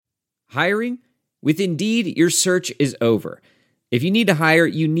Hiring? With Indeed, your search is over. If you need to hire,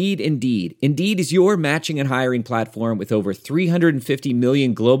 you need Indeed. Indeed is your matching and hiring platform with over 350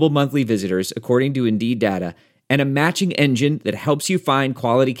 million global monthly visitors, according to Indeed data, and a matching engine that helps you find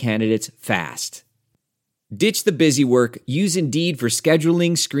quality candidates fast. Ditch the busy work. Use Indeed for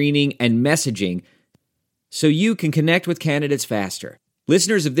scheduling, screening, and messaging so you can connect with candidates faster.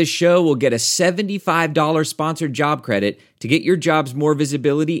 Listeners of this show will get a $75 sponsored job credit to get your jobs more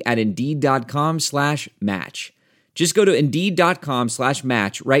visibility at Indeed.com/match. Just go to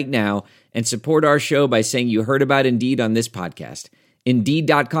Indeed.com/match right now and support our show by saying you heard about Indeed on this podcast.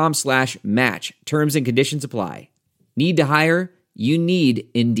 Indeed.com/match. Terms and conditions apply. Need to hire? You need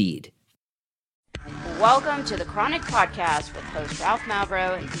Indeed. Welcome to the Chronic Podcast with host Ralph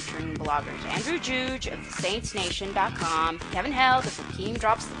Malbrough and featuring bloggers Andrew Juge of TheSaintsNation.com, Kevin Held of The Team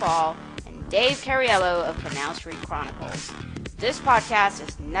Drops the Ball, and Dave Cariello of Canal Street Chronicles. This podcast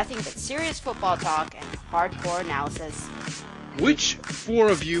is nothing but serious football talk and hardcore analysis. Which four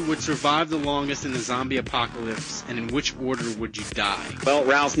of you would survive the longest in the zombie apocalypse, and in which order would you die? Well,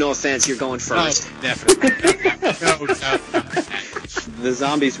 Ralph, no offense, you're going first. Oh, definitely. No. The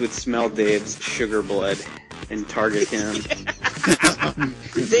zombies would smell Dave's sugar blood and target him.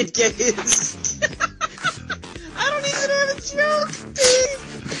 They'd get his... I don't even have a joke, Dave!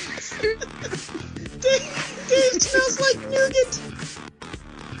 Dave smells like nougat!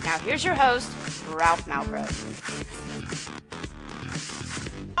 Now here's your host, Ralph Malbrough.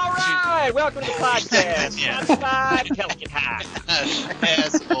 All right, welcome to the podcast. Spotify, Pelican High.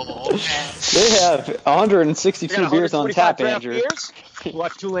 Asshole. They have 162 beers on tap, Andrew. Beers.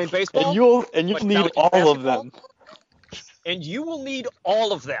 Watch Tulane baseball. And you'll need all of them. And you will need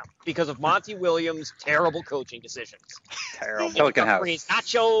all of them because of Monty Williams' terrible coaching decisions. Terrible. Pelican House.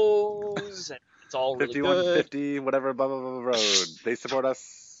 Nachos, and it's all really 5150, whatever, blah, blah, blah, blah, road. They support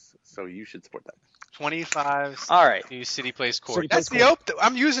us, so you should support them. 25. All right. New City Place Court. City That's Place the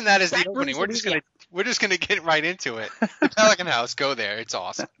I'm using that as the opening. We're just gonna get right into it. The Pelican House. Go there. It's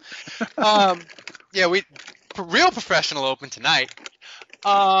awesome. Real professional open tonight.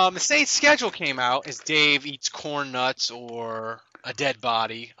 The Saints schedule came out as Dave eats corn nuts or a dead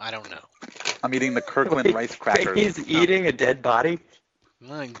body. I don't know. I'm eating the Kirkland rice crackers. He's eating a dead body?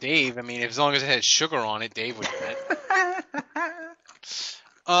 Well, Dave, I mean, as long as it had sugar on it, Dave would eat it.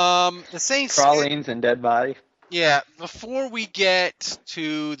 The Saints. Pralines and dead body. Yeah, before we get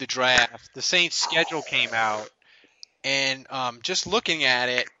to the draft, the Saints schedule came out, and just looking at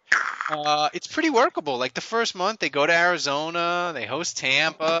it, it's pretty workable. Like the first month, they go to Arizona, they host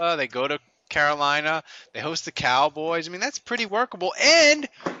Tampa, they go to Carolina, they host the Cowboys. I mean, that's pretty workable. And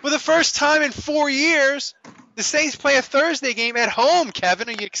for the first time in 4 years, the Saints play a Thursday game at home. Kevin,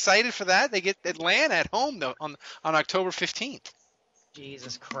 are you excited for that? They get Atlanta at home though on October 15th.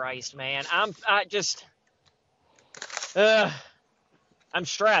 Jesus Christ, man. I'm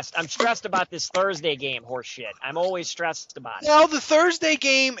stressed. I'm stressed about this Thursday game, horse shit. I'm always stressed about it. Well, the Thursday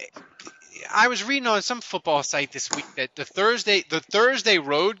game, I was reading on some football site this week that the Thursday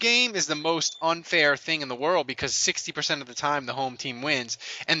road game is the most unfair thing in the world because 60% of the time the home team wins,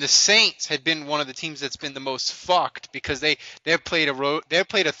 and the Saints had been one of the teams that's been the most fucked because they've played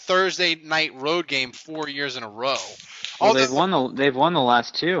a Thursday night road game 4 years in a row. Well, they've won the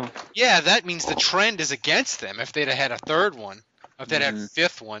last two. Yeah, that means the trend is against them if they'd have had a third one, if they'd had a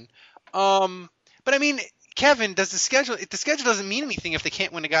fifth one. But I mean, Kevin, the schedule doesn't mean anything if they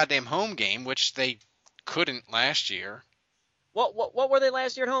can't win a goddamn home game, which they couldn't last year. What were they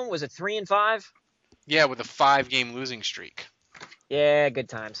last year at home? Was it 3-5? Yeah, with a 5-game losing streak. Yeah, good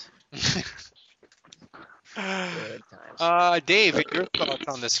times. Good times. Dave, your thoughts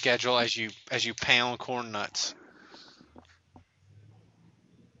on the schedule as you pound corn nuts?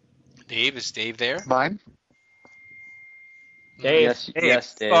 Dave, is Dave there? Mine? Dave.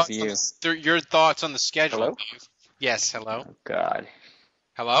 Yes, Dave. You. Your thoughts on the schedule, Hello? Dave? Yes, hello. Oh, God.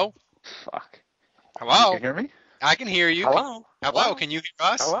 Hello? Fuck. Hello? You can hear me? I can hear you. Hello? Hello? Can you hear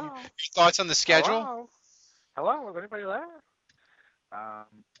us? Hello? Your thoughts on the schedule? Hello? Is anybody there?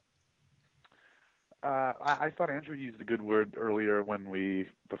 I thought Andrew used a good word earlier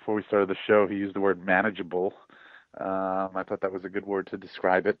before we started the show. He used the word manageable. I thought that was a good word to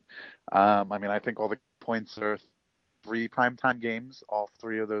describe it. I mean, I think all the points are 3 primetime games. All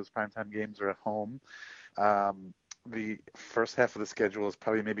 3 of those primetime games are at home. The first half of the schedule is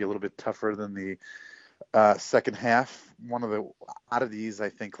probably maybe a little bit tougher than the second half. One of the oddities, I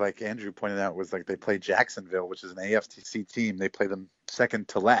think, like Andrew pointed out, was like they play Jacksonville, which is an AFC team. They play them second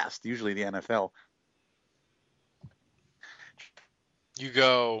to last, usually the NFL. You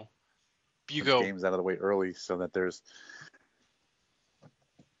go games out of the way early so that there's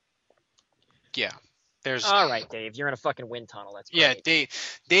yeah. There's All right, Dave, you're in a fucking wind tunnel. That's great. yeah.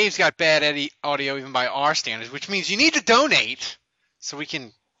 Dave's got bad audio even by our standards, which means you need to donate so we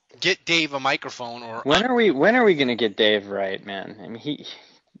can get Dave a microphone. Or When are we gonna get Dave right, man? I mean,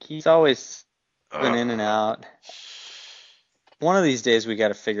 he's always been in and out. One of these days we got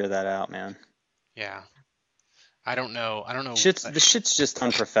to figure that out, man. Yeah. I don't know. The shit's just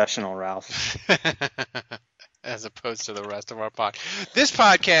unprofessional, Ralph. As opposed to the rest of our pod. This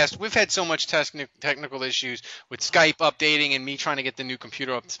podcast, we've had so much technical issues with Skype updating and me trying to get the new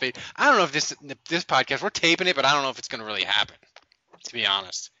computer up to speed. I don't know if this podcast, we're taping it, but I don't know if it's going to really happen, to be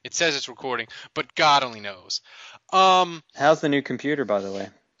honest. It says it's recording, but God only knows. How's the new computer, by the way?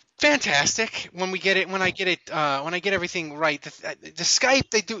 Fantastic. When I get everything right. The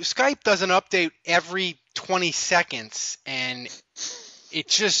Skype does an update every 20 seconds, and it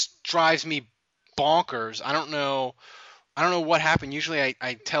just drives me bonkers. I don't know what happened. Usually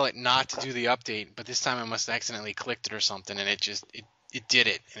I tell it not to do the update, but this time I must have accidentally clicked it or something, and it did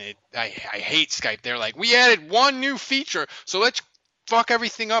it. And I hate Skype. They're like, we added one new feature, so let's fuck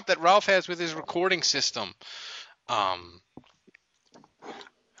everything up that Ralph has with his recording system.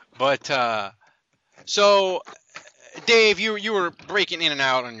 So Dave, you were breaking in and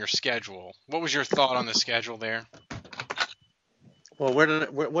out on your schedule. What was your thought on the schedule there? Well,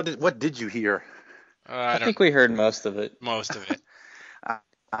 what did you hear? I think we heard most of it. Most of it.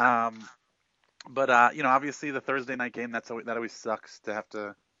 But obviously the Thursday night game, that always sucks to have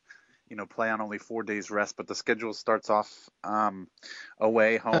to, play on only 4 days rest. But the schedule starts off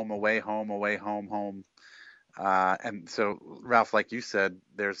away, home, away, home, away, home, home. And so, Ralph, like you said,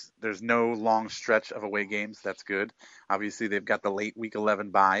 there's no long stretch of away games. That's good. Obviously, they've got the late Week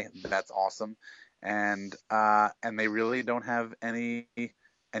 11 bye. That's awesome. And they really don't have any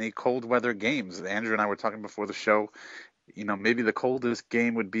cold weather games. Andrew and I were talking before the show. Maybe the coldest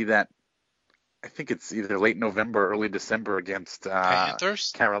game would be that. I think it's either late November or early December against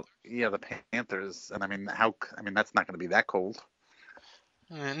Panthers. The Panthers. And that's not going to be that cold.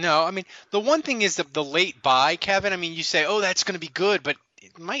 No, the one thing is the late buy, Kevin. You say, oh, that's going to be good, but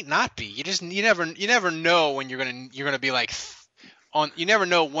it might not be. You never know when you're gonna be like you never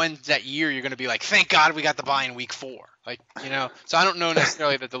know when that year you're gonna be like, thank God we got the buy in week 4. So I don't know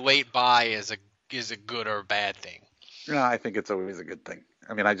necessarily that the late buy is a good or a bad thing. No, I think it's always a good thing.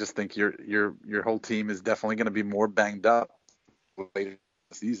 I just think your whole team is definitely going to be more banged up later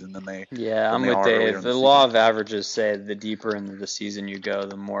season than they. Yeah, I'm with Dave. The law of averages say the deeper into the season you go,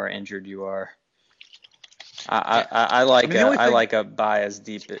 the more injured you are. I like a buy as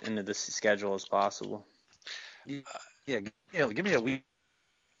deep into the schedule as possible. Yeah, give me a week.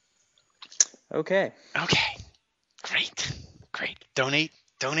 Okay. Great. Donate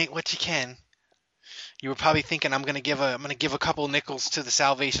what you can. You were probably thinking I'm gonna give a couple nickels to the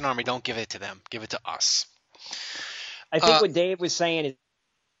Salvation Army. Don't give it to them. Give it to us. I think what Dave was saying is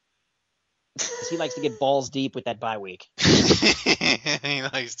he likes to get balls deep with that bye week. He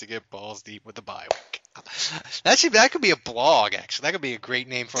likes to get balls deep with the bye week. That could be a blog, actually. That could be a great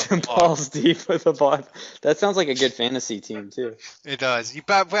name for a blog. Balls deep with a blog. That sounds like a good fantasy team, too. It does. You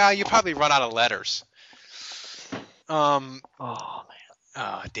probably run out of letters. Oh, man.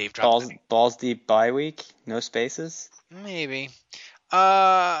 Dave dropped balls deep bye week? No spaces? Maybe.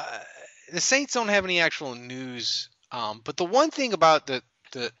 The Saints don't have any actual news. But the one thing about the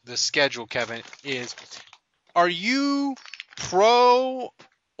schedule, Kevin, is are you pro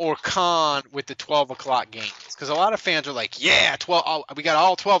or con with the 12 o'clock games? Because a lot of fans are like, yeah, we got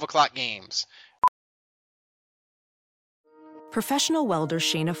all 12 o'clock games. Professional welder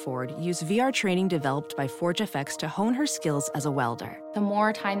Shayna Ford used VR training developed by ForgeFX to hone her skills as a welder. The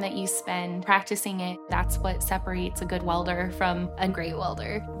more time that you spend practicing it, that's what separates a good welder from a great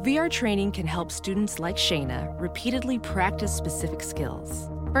welder. VR training can help students like Shayna repeatedly practice specific skills.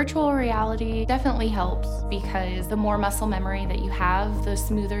 Virtual reality definitely helps because the more muscle memory that you have, the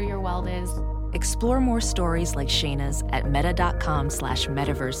smoother your weld is. Explore more stories like Shayna's at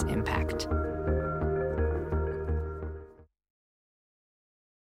meta.com/metaverseimpact.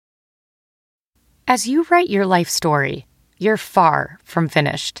 As you write your life story, you're far from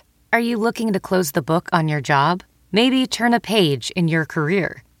finished. Are you looking to close the book on your job? Maybe turn a page in your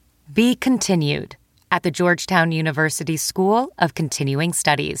career? Be continued at the Georgetown University School of Continuing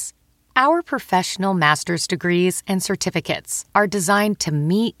Studies. Our professional master's degrees and certificates are designed to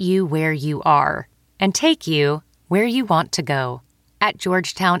meet you where you are and take you where you want to go. At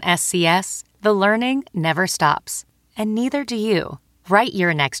Georgetown SCS, the learning never stops, and neither do you. Write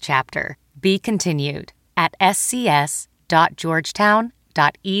your next chapter. Be continued at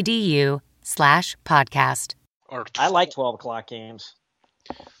scs.georgetown.edu/podcast. I like 12 o'clock games.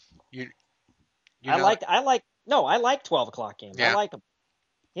 I like 12 o'clock games. Yeah. I like them.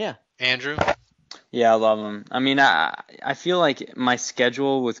 Yeah. Andrew? Yeah, I love them. I mean, I feel like my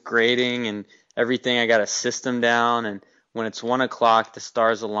schedule with grading and everything, I got a system down, and when it's 1 o'clock, the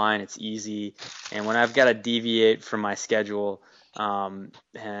stars align, it's easy. And when I've got to deviate from my schedule and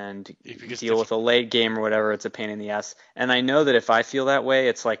deal with a late game or whatever, it's a pain in the ass. And I know that if I feel that way,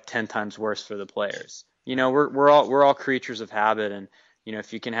 it's like 10 times worse for the players. You know, we're all creatures of habit, and you know,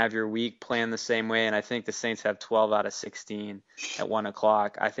 if you can have your week plan the same way, and I think the Saints have 12 out of 16 at 1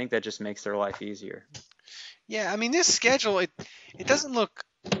 o'clock, I think that just makes their life easier. Yeah, I mean, this schedule, it doesn't look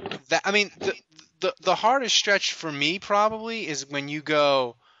that. I mean, the hardest stretch for me probably is when you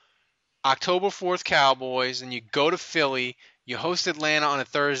go October 4th Cowboys, and you go to Philly, you host Atlanta on a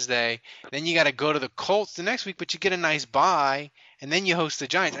Thursday, then you got to go to the Colts the next week, but you get a nice bye, and then you host the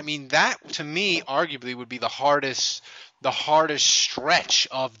Giants. I mean, that to me arguably would be the hardest stretch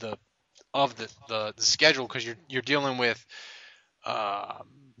of the schedule, because you're dealing with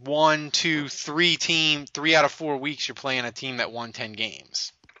 1, 2, 3 out of 4 weeks you're playing a team that won 10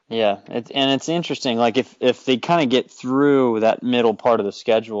 games. Yeah, it's interesting. Like if they kind of get through that middle part of the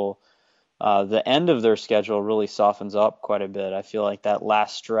schedule, the end of their schedule really softens up quite a bit. I feel like that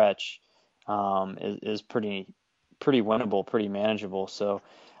last stretch is pretty winnable, pretty manageable. So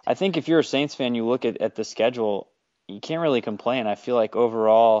I think if you're a Saints fan, you look at the schedule, you can't really complain. I feel like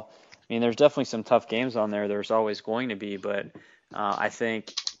overall, I mean, there's definitely some tough games on there. There's always going to be, but I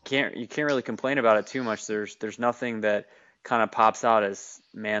think you can't really complain about it too much. There's nothing that kind of pops out as,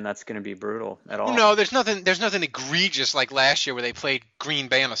 man, that's going to be brutal at all. No, there's nothing egregious like last year where they played Green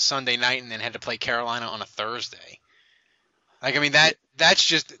Bay on a Sunday night and then had to play Carolina on a Thursday. Like, I mean, that's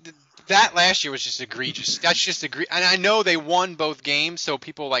just that last year was just egregious. That's just and I know they won both games, so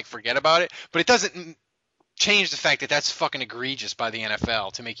people like forget about it, but it doesn't change the fact that that's fucking egregious by the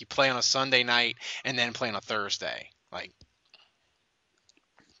NFL to make you play on a Sunday night and then play on a Thursday. Like,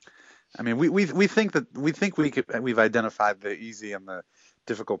 I mean, we've identified the easy and the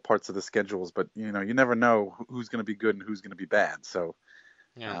difficult parts of the schedules, but you know, you never know who's going to be good and who's going to be bad. So,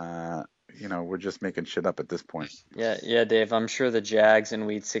 you know, we're just making shit up at this point. Yeah, Dave. I'm sure the Jags in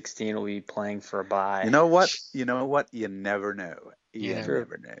Week 16 will be playing for a bye. You know what? You never know. You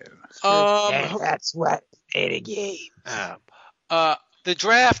never know. That's what made a game. The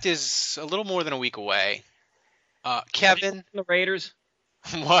draft is a little more than a week away. Kevin, the Raiders.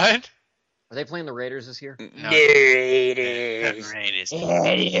 What? Are they playing the Raiders this year? No. The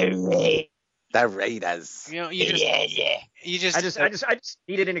Raiders. You know, you just. I just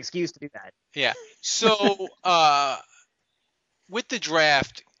needed an excuse to do that. Yeah. So, with the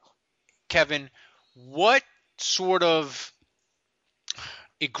draft, Kevin, what sort of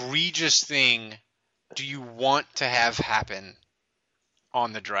egregious thing do you want to have happen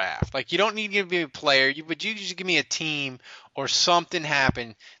on the draft? Like, you don't need to give me a player, but you just give me a team or something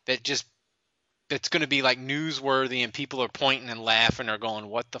happen that's going to be like newsworthy and people are pointing and laughing or going,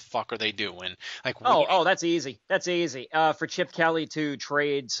 what the fuck are they doing? Like, that's easy. That's easy. For Chip Kelly to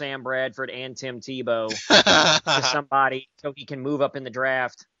trade Sam Bradford and Tim Tebow to somebody so he can move up in the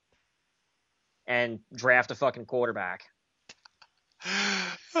draft and draft a fucking quarterback.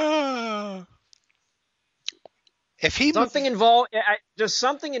 If he just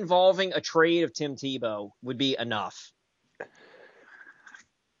something involving a trade of Tim Tebow would be enough.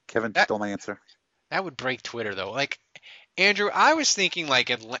 Kevin, still my answer. That would break Twitter, though. Like, Andrew, I was thinking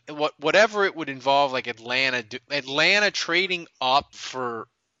like whatever it would involve, like Atlanta trading up for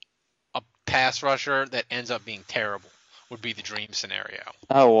a pass rusher that ends up being terrible would be the dream scenario.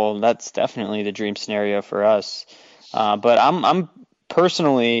 Oh well, that's definitely the dream scenario for us. But I'm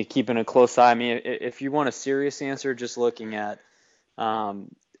personally keeping a close eye. I mean, if you want a serious answer, just looking at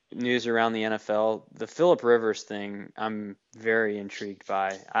news around the NFL, the Phillip Rivers thing, I'm very intrigued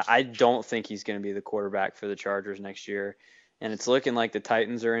by. I don't think he's going to be the quarterback for the Chargers next year, and it's looking like the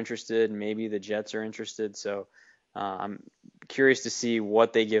Titans are interested, and maybe the Jets are interested. So I'm curious to see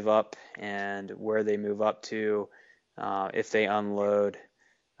what they give up and where they move up to if they unload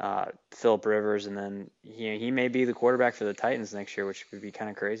Phillip Rivers, and then he may be the quarterback for the Titans next year, which would be kind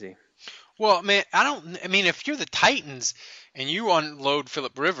of crazy. Well, man, if you're the Titans and you unload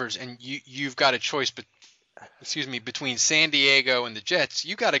Phillip Rivers and you've got a choice, between San Diego and the Jets, if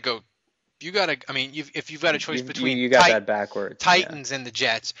you've got a choice between you got that backwards. Titans and the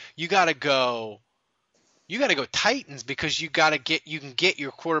Jets, you got to go Titans because you can get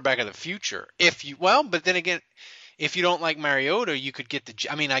your quarterback of the future. But then again, if you don't like Mariota, you could get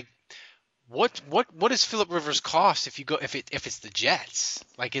what does Phillip Rivers cost if it's the Jets?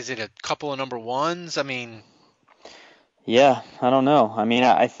 Like, is it a couple of number ones? I mean, yeah, I don't know. I mean,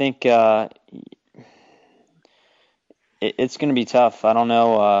 I think it's going to be tough. I don't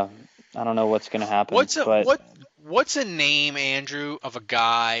know what's going to happen. What's a name, Andrew, of a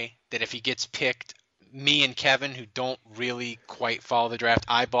guy that if he gets picked, me and Kevin, who don't really quite follow the draft,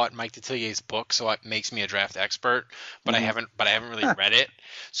 I bought Mike Detilliers' book, so it makes me a draft expert, but I haven't really read it.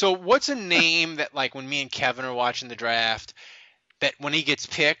 So what's a name that, like, when me and Kevin are watching the draft, that when he gets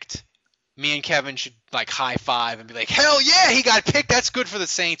picked, me and Kevin should, like, high five and be like, hell yeah, he got picked, that's good for the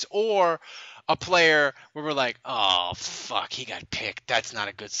Saints, or a player where we're like, oh fuck, he got picked, that's not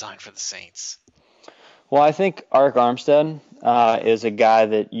a good sign for the Saints? Well, I think Arik Armstead is a guy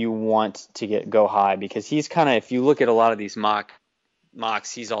that you want to go high, because he's kind of, if you look at a lot of these mocks,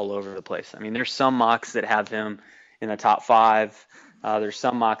 he's all over the place. I mean, there's some mocks that have him in the top 5. There's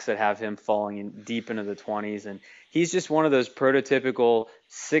some mocks that have him falling deep into the 20s, and he's just one of those prototypical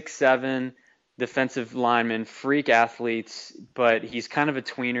 6'7" defensive lineman, freak athletes, but he's kind of a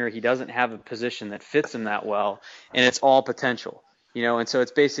tweener. He doesn't have a position that fits him that well, and it's all potential. And so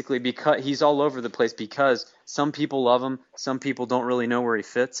it's basically because he's all over the place, because some people love him, some people don't really know where he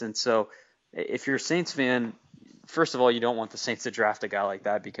fits. And so if you're a Saints fan, first of all, you don't want the Saints to draft a guy like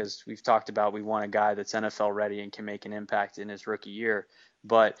that, because we've talked about we want a guy that's NFL ready and can make an impact in his rookie year.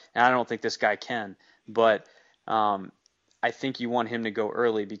 And I don't think this guy can. But I think you want him to go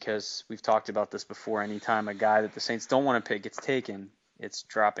early, because we've talked about this before. Anytime a guy that the Saints don't want to pick gets taken, it's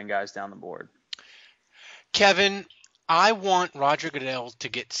dropping guys down the board. Kevin, I want Roger Goodell to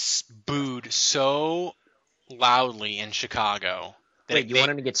get booed so loudly in Chicago. Wait, you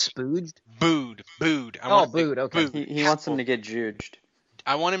want him to get spooged? Booed. Booed, okay. He wants him to get judged.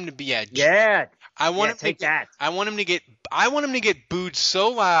 I want him to be I want him to get booed so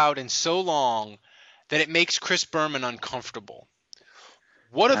loud and so long that it makes Chris Berman uncomfortable.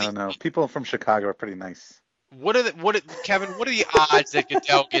 I don't know. People from Chicago are pretty nice. Kevin, what are the odds that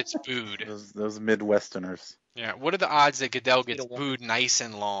Goodell gets booed? Those Midwesterners. Yeah, what are the odds that Goodell gets booed nice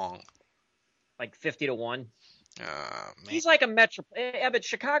and long? Like 50-1. He's like but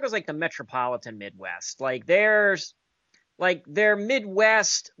Chicago's like the metropolitan Midwest. Like they're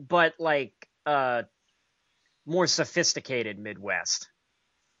Midwest, but like more sophisticated Midwest.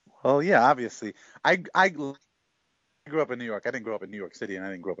 Well, yeah, obviously. I grew up in New York. I didn't grow up in New York City, and I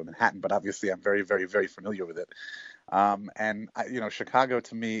didn't grow up in Manhattan, but obviously I'm very, very, very familiar with it. Chicago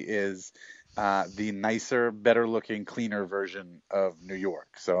to me is the nicer, better-looking, cleaner version of New York.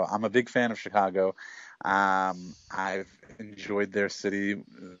 So I'm a big fan of Chicago. I've enjoyed their city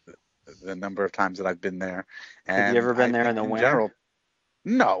the number of times that I've been there. And have you ever been there in the winter? General,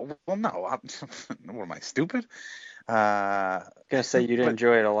 no. Well, no. What am I, stupid? I was gonna say you'd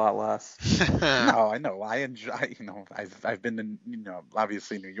enjoy it a lot less. No, I know. I enjoy. I've been to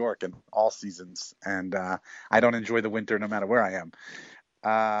obviously New York in all seasons, and I don't enjoy the winter no matter where I am.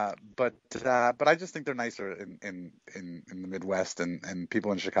 But I just think they're nicer in the Midwest, and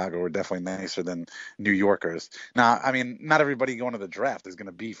people in Chicago are definitely nicer than New Yorkers. Now, I mean, not everybody going to the draft is going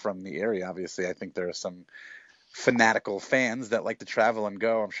to be from the area. Obviously, I think there are some fanatical fans that like to travel and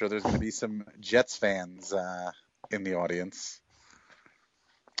go. I'm sure there's going to be some Jets fans in the audience.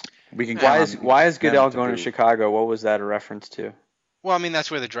 We can. Why is Goodell going to Chicago? What was that a reference to? Well, I mean, that's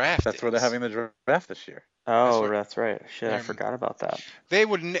where the draft. That's where they're having the draft this year. Oh, that's right. Shit, I forgot about that. They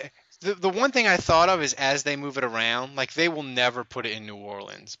would. The one thing I thought of is as they move it around, like they will never put it in New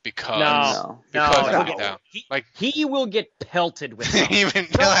Orleans because he will get pelted with them.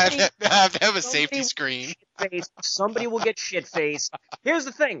 He'll have to have a safety screen. Somebody will get shit-faced. Here's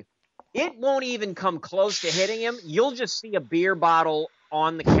the thing. It won't even come close to hitting him. You'll just see a beer bottle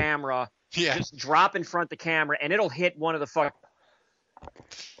on the camera just drop in front of the camera, and it'll hit one of the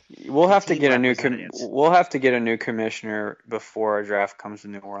We'll have to get a new commissioner before our draft comes to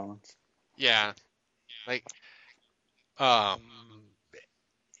New Orleans. Yeah.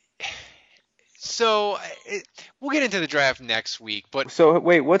 So we'll get into the draft next week, but so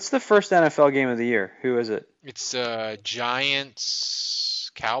wait, what's the first NFL game of the year? Who is it? It's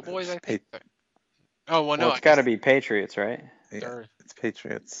Giants Cowboys, I think. It's got to be Patriots, right? Yeah, it's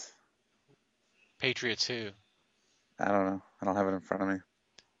Patriots. Patriots who? I don't know. I don't have it in front of me.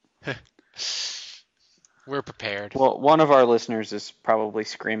 We're prepared. Well, one of our listeners is probably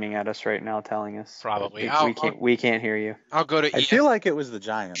screaming at us right now, telling us. Probably. We can't hear you. I'll go to. I feel like it was the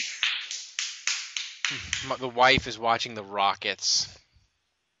Giants. The wife is watching the Rockets.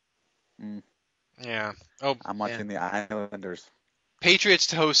 Yeah. Oh, I'm watching the Islanders. Patriots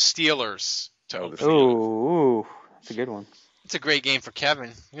to host Steelers. Ooh, that's a good one. It's a great game for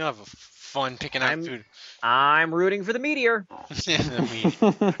Kevin. You'll have fun picking out food. I'm rooting for the Meteor. All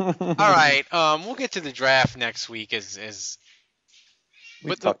right. We'll get to the draft next week as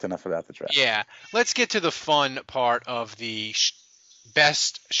We've talked enough about the draft. Yeah. Let's get to the fun part of the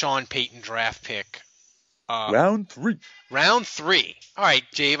best Sean Payton draft pick. Round 3. Round 3. All right,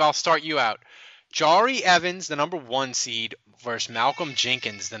 Dave, I'll start you out. Jari Evans, the number 1 seed, versus Malcolm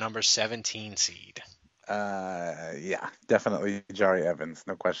Jenkins, the number 17 seed. Yeah, definitely Jari Evans.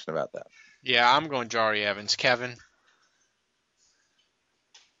 No question about that. Yeah, I'm going Jari Evans. Kevin?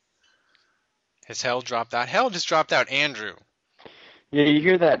 Has Hell dropped out? Hell just dropped out. Andrew? Yeah, you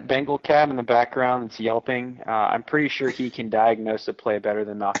hear that Bengal cat in the background that's yelping? I'm pretty sure he can diagnose a play better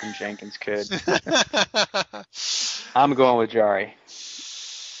than Malcolm Jenkins could. I'm going with Jari.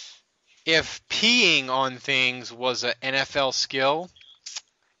 If peeing on things was an NFL skill,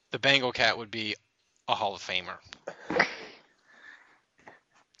 the Bengal cat would be a Hall of Famer.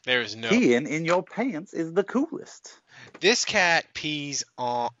 There's no... Peeing in your pants is the coolest. This cat pees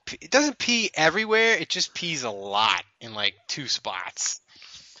on... It doesn't pee everywhere. It just pees a lot in like 2 spots.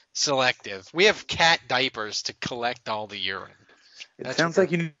 Selective. We have cat diapers to collect all the urine. It sounds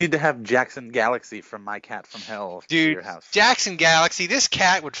like you need to have Jackson Galaxy from My Cat from Hell to your house. Jackson Galaxy, this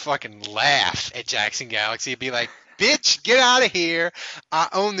cat would fucking laugh at Jackson Galaxy. He'd be like, bitch, get out of here. I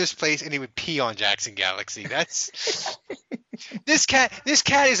own this place. And he would pee on Jackson Galaxy. That's... This cat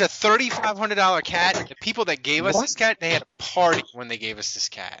is a $3,500 cat. And the people that gave us this cat, they had a party when they gave us this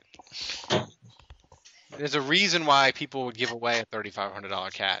cat. There's a reason why people would give away a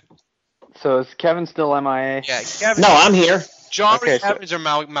 $3,500 cat. So is Kevin still MIA? Yeah, Kevin. No, I'm here. Jari Evans or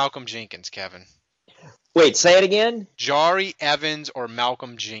Malcolm Jenkins, Kevin? Wait, say it again? Jari Evans or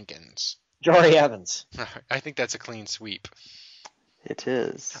Malcolm Jenkins? Jari Evans. I think that's a clean sweep. It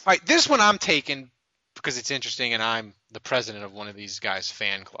is. All right, this one I'm taking because it's interesting and I'm the president of one of these guys'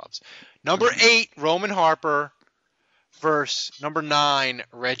 fan clubs. Number 8, Roman Harper versus number 9,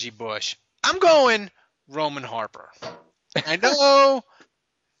 Reggie Bush. I'm going Roman Harper. I know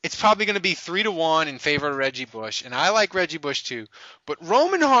it's probably going to be 3-1 in favor of Reggie Bush, and I like Reggie Bush too. But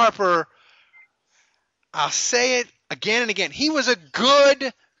Roman Harper, I'll say it again and again, he was a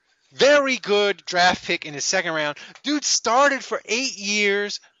good, very good draft pick in the second round. Dude started for 8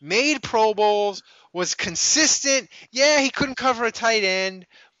 years, made Pro Bowls, was consistent. Yeah, he couldn't cover a tight end,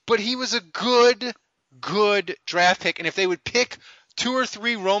 but he was a good draft pick. And if they would pick 2 or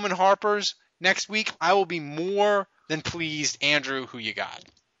 3 Roman Harpers next week, I will be more than pleased. Andrew, who you got?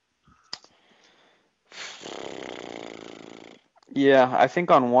 Yeah, I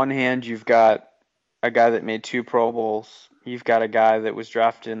think on one hand you've got a guy that made 2 Pro Bowls. You've got a guy that was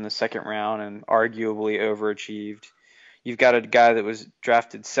drafted in the second round and arguably overachieved. You've got a guy that was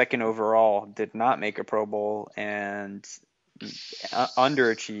drafted second overall, did not make a Pro Bowl, and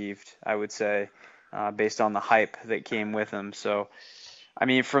underachieved, I would say, based on the hype that came with him. So, I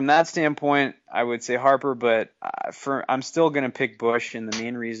mean, from that standpoint, I would say Harper, but I'm still going to pick Bush, and the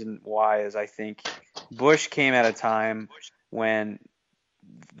main reason why is I think Bush came at a time when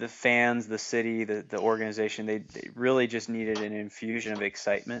the fans, the city, the organization, they really just needed an infusion of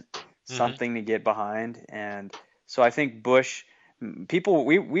excitement, something to get behind. And so I think Bush,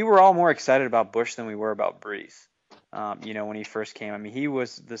 we were all more excited about Bush than we were about Brees. When he first came, I mean, he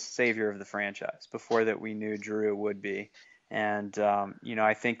was the savior of the franchise before that we knew Drew would be. And,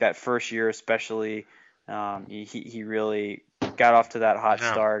 I think that first year especially, he really got off to that hot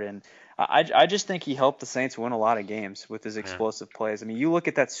start. And I just think he helped the Saints win a lot of games with his explosive plays. I mean, you look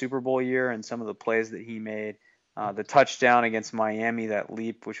at that Super Bowl year and some of the plays that he made, the touchdown against Miami, that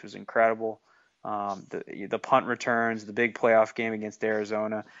leap, which was incredible, the punt returns, the big playoff game against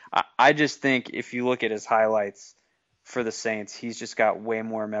Arizona. I just think if you look at his highlights for the Saints, he's just got way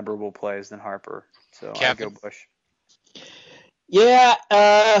more memorable plays than Harper. So I go Bush. Yeah,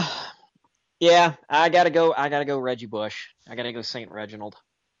 I gotta go Reggie Bush. I gotta go St. Reginald.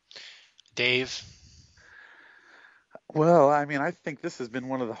 Dave? Well, I mean, I think this has been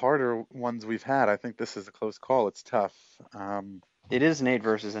one of the harder ones we've had. I think this is a close call. It's tough. It is an 8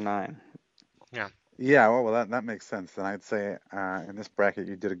 versus a 9. Yeah. Yeah, well, that makes sense. And I'd say in this bracket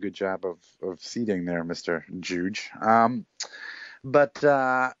you did a good job of seeding there, Mr. Juge. But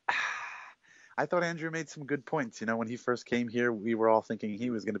I thought Andrew made some good points. When he first came here, we were all thinking he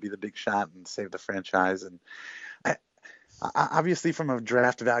was going to be the big shot and save the franchise. And obviously, from a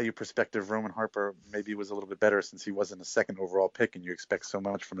draft value perspective, Roman Harper maybe was a little bit better since he wasn't a second overall pick, and you expect so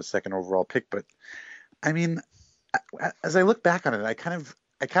much from a second overall pick. But I mean, as I look back on it, I kind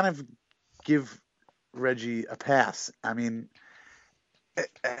of give Reggie a pass. I mean,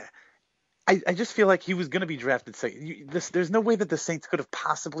 I just feel like he was going to be drafted second. There's no way that the Saints could have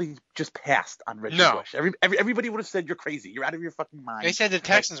possibly just passed on Reggie Bush. Everybody would have said, you're crazy. You're out of your fucking mind. They said the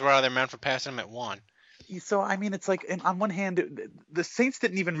Texans were out of their mind for passing him at 1. So I mean, it's like, and on one hand, the Saints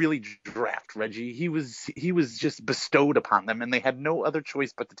didn't even really draft Reggie. He was just bestowed upon them, and they had no other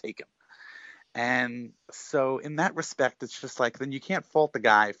choice but to take him. And so in that respect, it's just like, then you can't fault the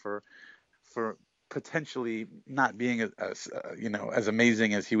guy for potentially not being as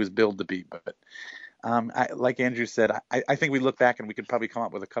amazing as he was billed to be. But like Andrew said, I think we look back and we could probably come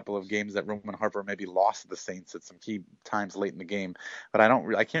up with a couple of games that Roman Harper maybe lost to the Saints at some key times late in the game. But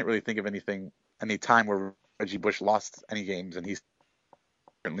I can't really think of any time where Reggie Bush lost any games, and he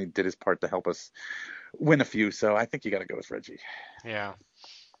certainly did his part to help us win a few. So I think you got to go with Reggie. Yeah.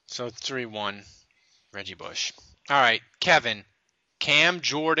 So 3-1, Reggie Bush. All right, Kevin, Cam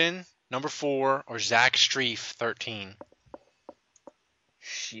Jordan, number 4, or Zach Strief, 13.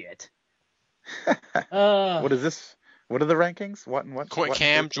 Shit. What is this? What are the rankings? What?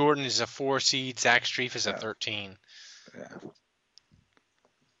 Cam Jordan is a 4 seed. Zach Strief is a 13.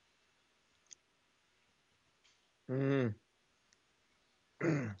 Yeah.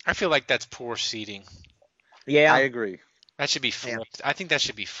 I feel like that's poor seeding. Yeah, I agree. That should be flipped. Yeah. I think that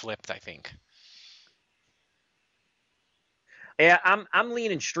should be flipped. I think. Yeah, I'm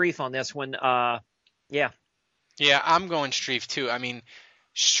leaning Strief on this one. Yeah. Yeah, I'm going Strief too. I mean,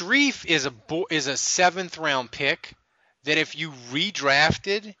 Strief is a 7th round pick that if you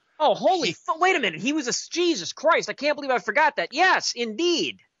redrafted. Oh, wait a minute. He was Jesus Christ. I can't believe I forgot that. Yes,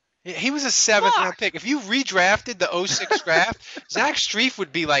 indeed. He was a 7th round pick. If you redrafted the 2006 draft, Zach Strief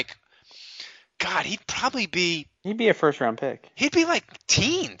would be like, God, he'd be a 1st round pick. He'd be like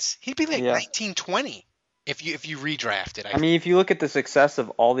teens. He'd be like 19, 20 if you redrafted. I mean, if you look at the success of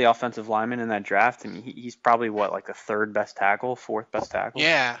all the offensive linemen in that draft, I mean, he's probably like the 3rd best tackle, 4th best tackle.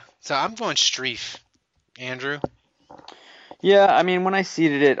 Yeah. So I'm going Strief. Andrew? Yeah, I mean, when I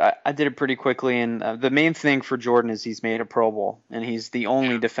seeded it, I did it pretty quickly, and the main thing for Jordan is he's made a Pro Bowl, and he's the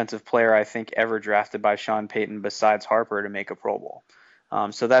only defensive player I think ever drafted by Sean Payton besides Harper to make a Pro Bowl.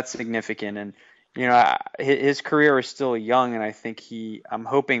 So that's significant, and his career is still young, and I think I'm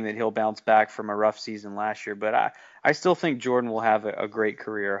hoping that he'll bounce back from a rough season last year, but I still think Jordan will have a great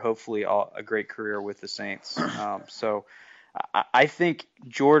career, hopefully a great career with the Saints. So I think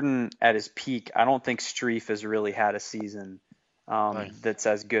Jordan at his peak, I don't think Strief has really had a season that's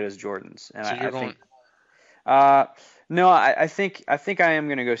as good as Jordan's. And so you're going... No, I think I am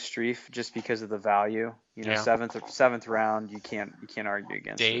going to go Strief just because of the value. Seventh round, you can't argue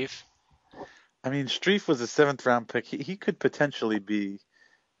against Dave? it. I mean, Strief was a 7th round pick. He could potentially be.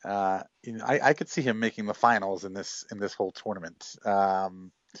 I could see him making the finals in this whole tournament.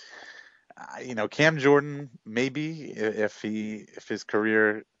 Cam Jordan, maybe if his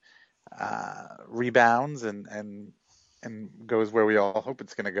career rebounds and goes where we all hope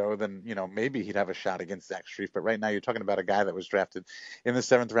it's going to go, then maybe he'd have a shot against Zach Strief. But right now, you're talking about a guy that was drafted in the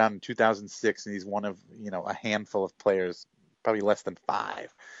 7th round in 2006, and he's one of a handful of players, probably less than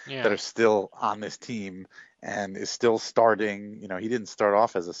 5, that are still on this team and is still starting. He didn't start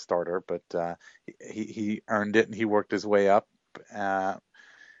off as a starter, but he earned it and he worked his way up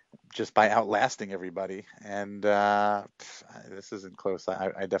just by outlasting everybody. And this isn't close.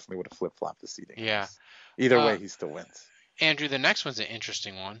 I definitely would have flip-flopped the seeding. Yeah. Either way, he still wins. Andrew, the next one's an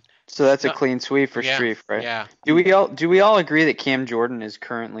interesting one. So that's a clean sweep for Strief, right? Yeah. Do we all agree that Cam Jordan is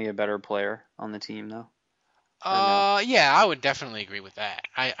currently a better player on the team, though? No? Yeah, I would definitely agree with that.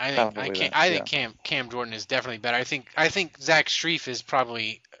 I think Cam Jordan is definitely better. I think Zach Strief is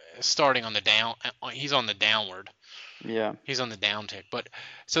probably starting on the down. He's on the downward. Yeah. He's on the downtick. But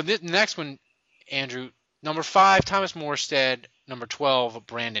so the next one, Andrew, number 5, Thomas Morstead. Number 12,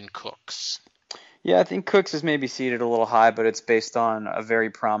 Brandon Cooks. Yeah, I think Cooks is maybe seated a little high, but it's based on a very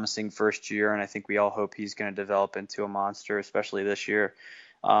promising first year, and I think we all hope he's going to develop into a monster, especially this year.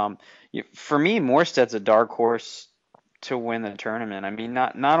 For me, Morstead's a dark horse to win the tournament. I mean,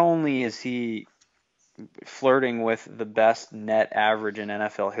 not only is he flirting with the best net average in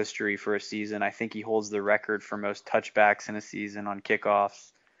NFL history for a season, I think he holds the record for most touchbacks in a season on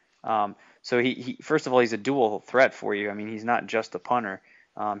kickoffs. So he first of all, he's a dual threat for you. I mean, he's not just a punter.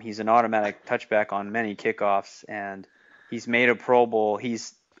 He's an automatic touchback on many kickoffs, and he's made a Pro Bowl.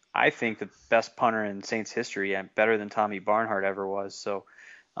 He's, I think, the best punter in Saints history, and better than Tommy Barnhart ever was. So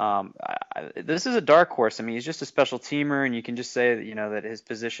this is a dark horse. I mean, he's just a special teamer, and you can just say that, that his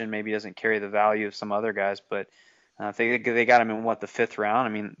position maybe doesn't carry the value of some other guys, but if they got him in the 5th round.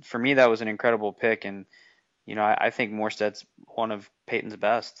 I mean, for me, that was an incredible pick, and I think Morstead's one of Peyton's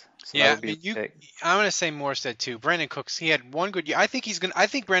best. So yeah, that would be I'm going to say Morstead too. Brandon Cooks, he had one good year. I think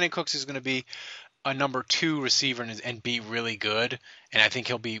Brandon Cooks is going to be a number 2 receiver and be really good, and I think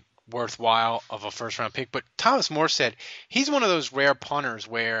he'll be worthwhile of a first-round pick. But Thomas Morstead, he's one of those rare punters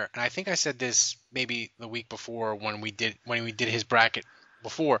where, and I think I said this maybe the week before when we did his bracket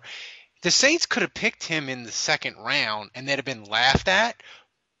before, the Saints could have picked him in the second round and they'd have been laughed at.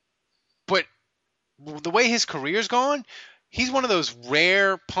 But the way his career's gone, he's one of those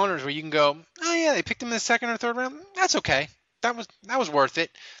rare punters where you can go, oh yeah, they picked him in the second or third round. That's okay. That was worth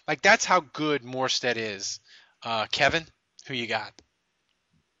it. Like, that's how good Morstead is. Kevin, who you got?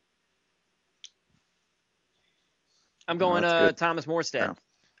 I'm going Thomas Morstead.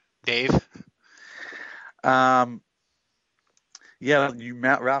 Dave? Yeah,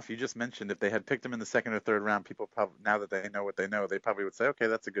 Ralph, you just mentioned if they had picked him in the second or third round, people probably, now that they know what they know, they probably would say, okay,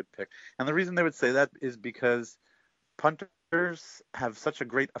 that's a good pick. And the reason they would say that is because punters have such a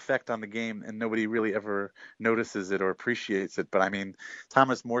great effect on the game and nobody really ever notices it or appreciates it. But I mean,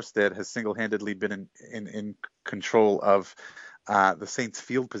 Thomas Morstead has single-handedly been in control of the Saints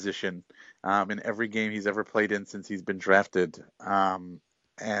field position in every game he's ever played in since he's been drafted. And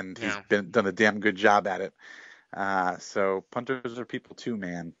he's done a damn good job at it. So punters are people too,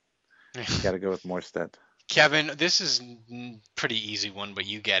 man. You got to go with Morstead. Kevin, this is a pretty easy one, but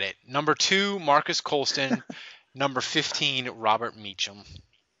you get it. Number 2, Marcus Colston. Number 15, Robert Meacham.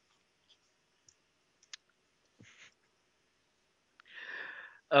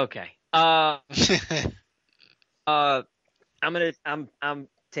 Okay. I'm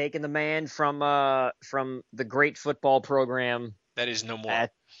taking the man from the great football program that is no more.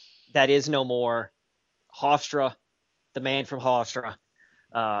 That is no more. Hofstra, the man from Hofstra,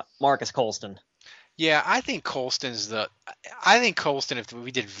 Marcus Colston. Yeah, I think Colston, if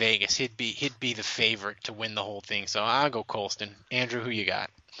we did Vegas, he'd be the favorite to win the whole thing. So I'll go Colston. Andrew, who you got?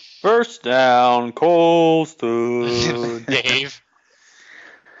 First down, Colston. Dave?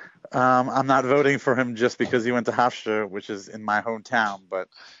 I'm not voting for him just because he went to Hofstra, which is in my hometown, but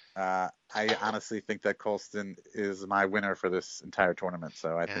I honestly think that Colston is my winner for this entire tournament,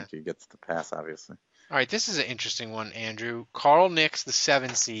 so I think he gets the pass, obviously. All right, this is an interesting one, Andrew. Carl Nix, the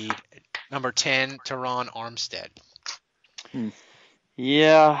 7 seed. Number 10, Teron Armstead.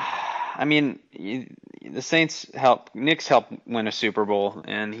 Yeah, I mean, the Saints Nix helped win a Super Bowl,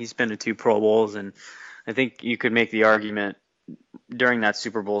 and he's been to 2 Pro Bowls, and I think you could make the argument during that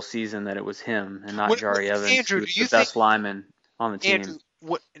Super Bowl season that it was him and not Jari Evans, Andrew, who was the best lineman on the team. Andrew,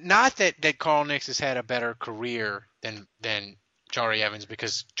 not that Carl Nix has had a better career than Jari Evans,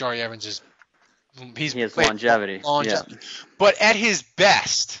 because Jari Evans he has longevity. Yeah. But at his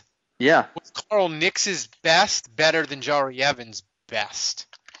best, was Carl Nix's best better than Jari Evans' best?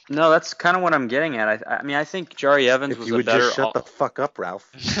 No, that's kind of what I'm getting at. I mean, I think Jari Evans was a better. If you would just shut the fuck up, Ralph.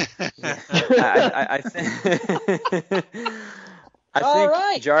 I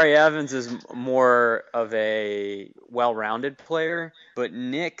think Jari Evans is more of a well-rounded player, but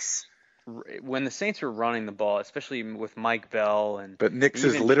Nix, when the Saints were running the ball, especially with Mike Bell but Nix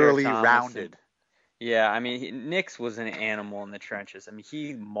is literally rounded. Yeah, I mean, Nix was an animal in the trenches. I mean,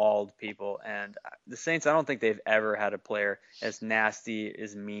 he mauled people, and the Saints, I don't think they've ever had a player as nasty,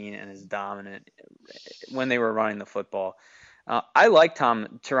 as mean, and as dominant when they were running the football. I like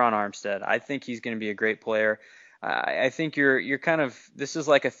Teron Armstead. I think he's going to be a great player. I think you're kind of, this is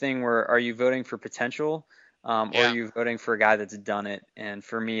like a thing where, are you voting for potential, or are you voting for a guy that's done it? And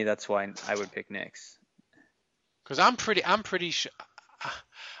for me, that's why I would pick Nix. Because I'm pretty sure.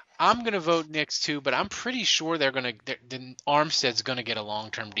 I'm going to vote Nix too, but I'm pretty sure Armstead's going to get a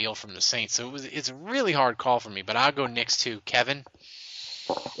long-term deal from the Saints. So it's a really hard call for me, but I'll go Nix too. Kevin?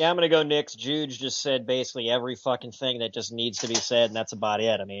 Yeah, I'm going to go Nix. Juge just said basically every fucking thing that just needs to be said, and that's about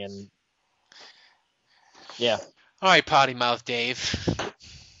it. I mean, yeah. All right, potty mouth Dave.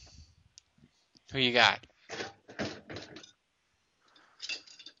 Who you got?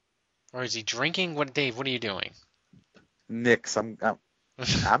 Or is he drinking? Dave, what are you doing? Nix. I'm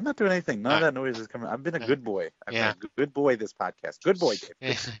not doing anything. None of that noise is coming. I've been a good boy. I've been a good boy this podcast. Good boy,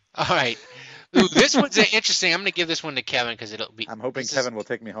 Dave. All right. Ooh, this one's interesting. I'm going to give this one to Kevin because it'll be. I'm hoping Kevin will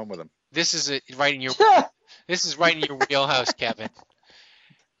take me home with him. This is right in your. This is right in your wheelhouse, Kevin.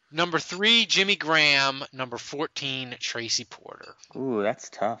 Number 3, Jimmy Graham. Number 14, Tracy Porter. Ooh, that's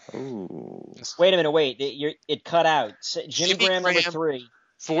tough. Ooh. Wait a minute. Wait. It cut out. Jimmy Graham, number 3.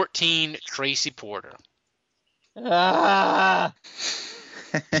 14, Tracy Porter. Ah.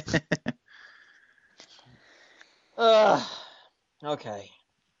 Okay.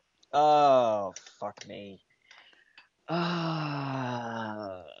 Oh, fuck me.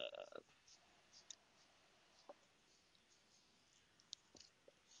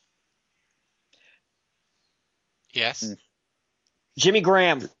 Yes. Jimmy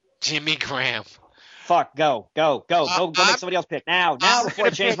Graham. Jimmy Graham. fuck. Go. Go make somebody else pick. Now before I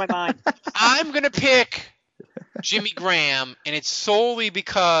change my mind. I'm going to pick Jimmy Graham, and it's solely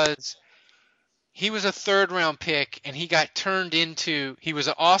because he was a third-round pick, and he was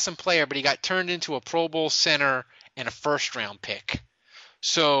an awesome player, but he got turned into a Pro Bowl center and a first-round pick.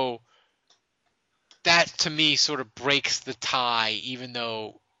 So that, to me, sort of breaks the tie, even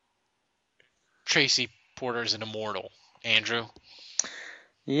though Tracy Porter is an immortal. Andrew?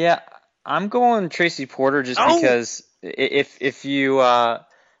 Yeah, I'm going Tracy Porter just because if you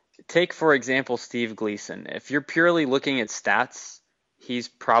take, for example, Steve Gleason. If you're purely looking at stats, he's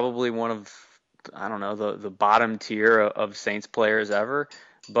probably one of, I don't know, the bottom tier of Saints players ever.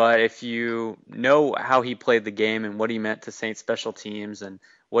 But if you know how he played the game and what he meant to Saints special teams and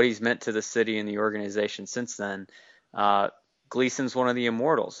what he's meant to the city and the organization since then, Gleason's one of the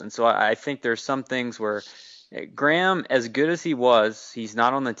immortals. And so I think there's some things where Graham, as good as he was, he's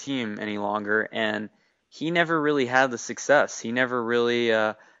not on the team any longer, and he never really had the success. He never really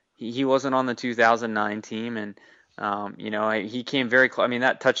he wasn't on the 2009 team, and he came very close. I mean,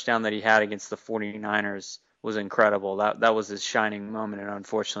 that touchdown that he had against the 49ers was incredible. That was his shining moment, and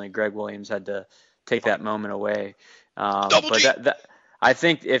unfortunately, Greg Williams had to take that moment away. I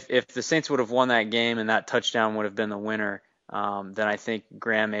think if the Saints would have won that game and that touchdown would have been the winner, then I think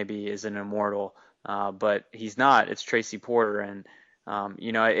Graham maybe is an immortal. But he's not. It's Tracy Porter, and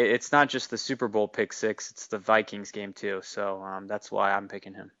it's not just the Super Bowl pick six; it's the Vikings game too. So that's why I'm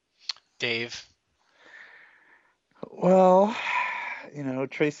picking him. Dave? Well,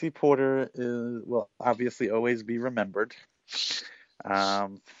 Tracy Porter will obviously always be remembered.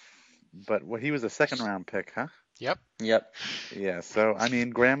 But he was a second-round pick, huh? Yep. Yeah. So I mean,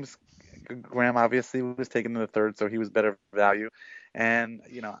 Graham obviously was taken in the third, so he was better value. And,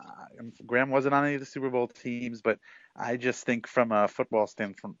 Graham wasn't on any of the Super Bowl teams, but I just think from a football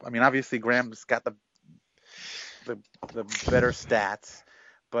standpoint, I mean, obviously Graham's got the better stats,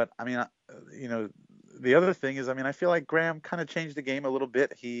 but I mean, the other thing is, I mean, I feel like Graham kind of changed the game a little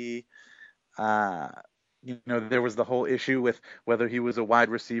bit. He, there was the whole issue with whether he was a wide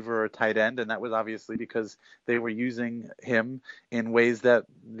receiver or a tight end, and that was obviously because they were using him in ways that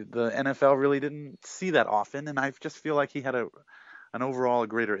the NFL really didn't see that often. And I just feel like he had an overall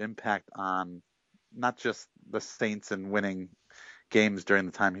greater impact on not just the Saints and winning games during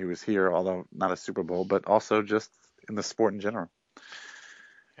the time he was here, although not a Super Bowl, but also just in the sport in general.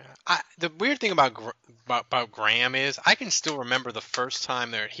 The weird thing about Graham is I can still remember the first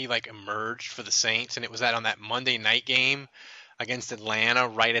time that he emerged for the Saints, and it was on that Monday night game against Atlanta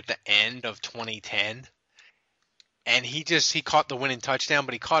right at the end of 2010. And he caught the winning touchdown,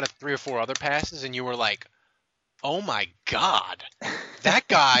 but he caught 3 or 4 other passes, and you were like, oh my God, that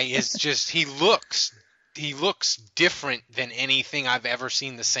guy is just, he looks different than anything I've ever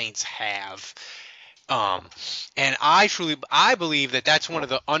seen the Saints have. And I believe that that's one of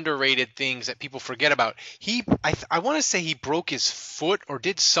the underrated things that people forget about. I want to say he broke his foot or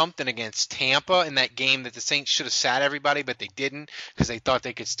did something against Tampa in that game that the Saints should have sat everybody, but they didn't because they thought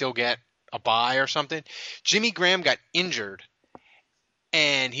they could still get a bye or something. Jimmy Graham got injured,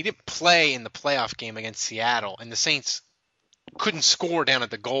 and he didn't play in the playoff game against Seattle, and the Saints couldn't score down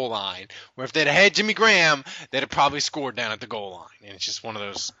at the goal line. Where if they'd had Jimmy Graham, they'd have probably scored down at the goal line. And it's just one of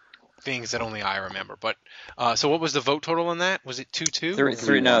those things that only I remember. But so what was the vote total on that? Was it 2-2?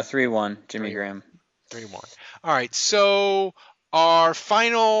 3-1. Jimmy Graham. 3-1. All right. So our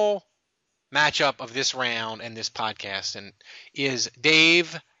final matchup of this round and this podcast is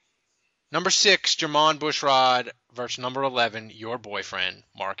Dave, number 6, Jermon Bushrod versus number 11, your boyfriend,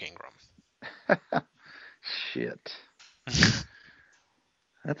 Mark Ingram. Shit.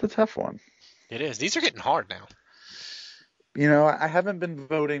 That's a tough one. It is. These are getting hard now. I haven't been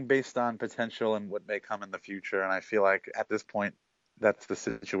voting based on potential and what may come in the future, and I feel like at this point, that's the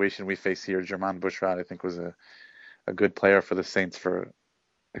situation we face here. Jermon Bushrod, I think, was a good player for the Saints for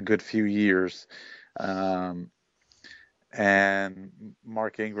a good few years. And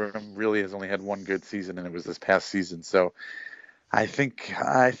Mark Ingram really has only had one good season, and it was this past season. So I think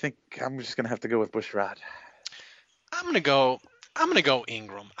I'm just going to have to go with Bushrod. I'm going to go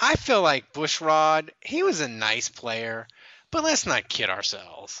Ingram. I feel like Bushrod, he was a nice player, but let's not kid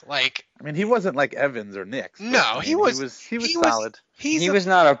ourselves. He wasn't like Evans or Nicks. No, he was solid. He was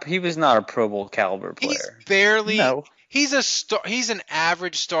not a Pro Bowl caliber player. He's barely. No. He's an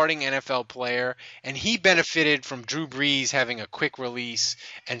average starting NFL player, and he benefited from Drew Brees having a quick release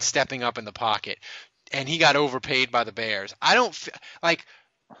and stepping up in the pocket, and he got overpaid by the Bears. I don't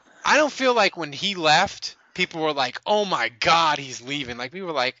feel like when he left people were like, "Oh my God, he's leaving." Like we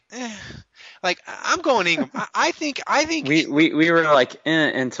were like, like I'm going Ingram. I think we were like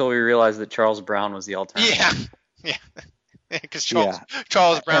until we realized that Charles Brown was the alternative. Yeah, because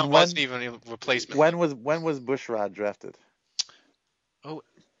Charles Brown wasn't even a replacement. When was Bushrod drafted?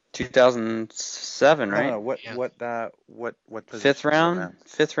 2007, right? No, what position?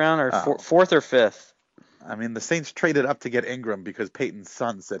 Fifth round, or fourth or fifth. I mean, the Saints traded up to get Ingram because Peyton's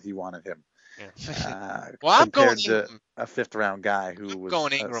son said he wanted him. Yeah. Well, I'm going Ingram. A 5th round guy who was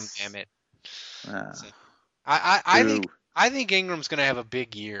going Ingram. Damn it! I think Ingram's going to have a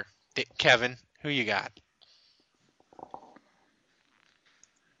big year. Kevin, who you got?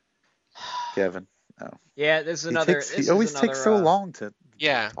 Kevin. Oh. Yeah, this is another. He always takes so long to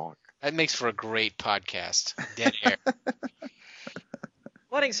talk. That makes for a great podcast. Dead air.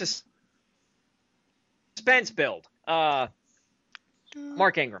 Letting suspense build. Mark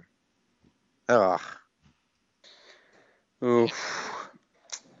Ingram. Ugh. Ooh.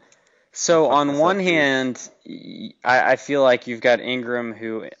 So on one hand, I feel like you've got Ingram,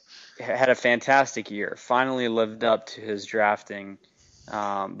 who had a fantastic year, finally lived up to his drafting.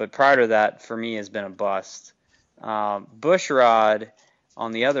 But prior to that, for me, has been a bust. Bushrod,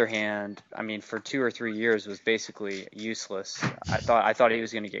 on the other hand, I mean, for 2 or 3 years was basically useless. I thought he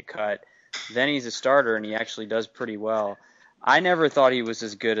was going to get cut. Then he's a starter, and he actually does pretty well. I never thought he was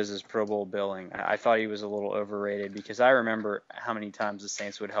as good as his Pro Bowl billing. I thought he was a little overrated because I remember how many times the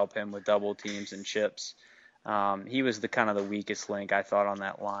Saints would help him with double teams and chips. He was the kind of the weakest link, I thought, on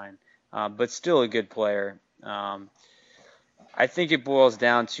that line, but still a good player. I think it boils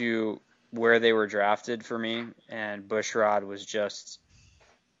down to where they were drafted for me, and Bushrod was just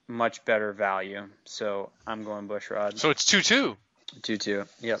much better value. So I'm going Bushrod. So it's 2-2. 2-2.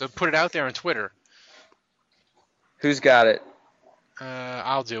 Yep. So put it out there on Twitter. Who's got it?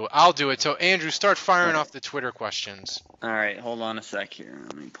 I'll do it. So Andrew, start firing off the Twitter questions. All right, hold on a sec here.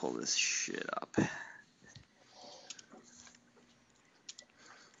 Let me pull this shit up.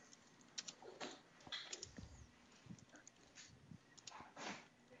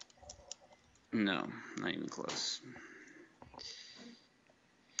 No, not even close.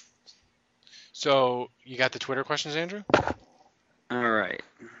 So you got the Twitter questions, Andrew? All right.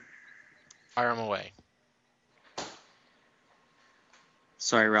 Fire them away.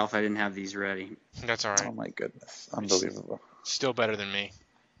 Sorry, Ralph, I didn't have these ready. That's all right. Oh, my goodness. Unbelievable. Still better than me.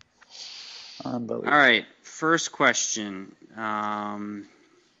 Unbelievable. All right, first question. How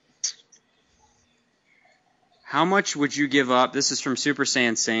much would you give up? This is from Super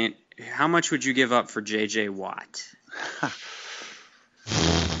Saiyan Saint. How much would you give up for J.J. Watt?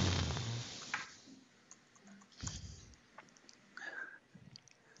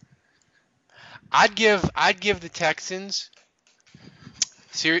 I'd give the Texans.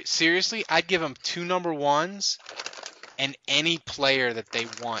 Seriously, I'd give them 2 number 1s and any player that they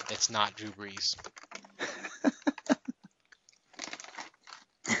want that's not Drew Brees.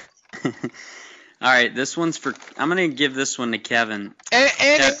 All right, this one's for. I'm gonna give this one to Kevin. And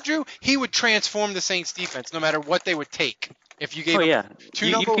Andrew, he would transform the Saints defense no matter what they would take. If you gave him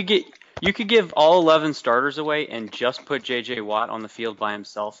 2 number. You could give all 11 starters away and just put J.J. Watt on the field by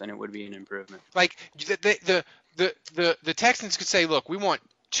himself, and it would be an improvement. Like the Texans could say, look, we want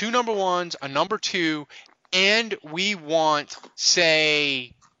 2 number 1s, a number 2, and we want,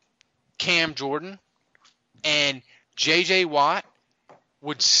 say, Cam Jordan, and J.J. Watt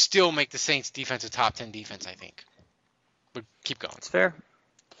would still make the Saints defense a top 10 defense, I think. But keep going. It's fair.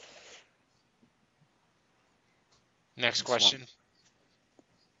 Next question.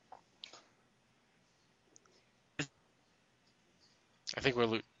 I think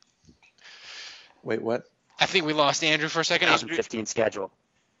we're Wait, what? I think we lost Andrew for a second. 2015 schedule.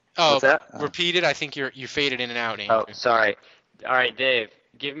 Oh, what's that? Repeat it. I think you faded in and out, Andrew. Oh, sorry. All right, Dave.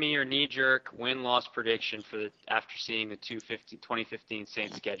 Give me your knee-jerk win-loss prediction for after seeing the 2015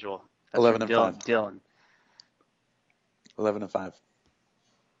 Saints schedule. 11-5. Dylan. 11-5.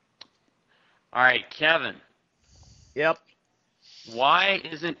 All right, Kevin. Yep. Why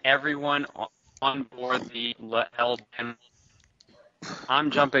isn't everyone on board the L? I'm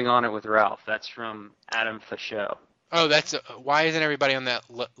jumping on it with Ralph. That's from Adam Fachot. Oh, that's why isn't everybody on that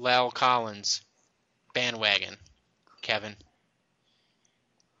La'el Collins bandwagon, Kevin?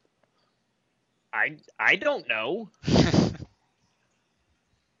 I don't know.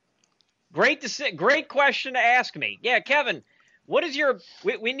 Great question to ask me. Yeah, Kevin, what is your?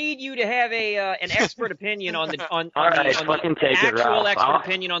 We need you to have an expert opinion on the actual expert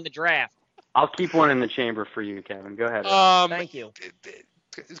opinion on the draft. I'll keep one in the chamber for you, Kevin. Go ahead. Thank you.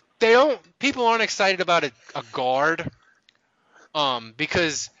 People aren't excited about a guard,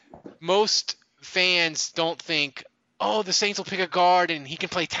 because most fans don't think, oh, the Saints will pick a guard and he can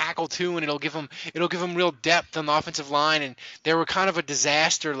play tackle too, and it'll give him real depth on the offensive line. And they were kind of a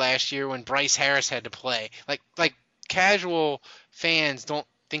disaster last year when Bryce Harris had to play. Like casual fans don't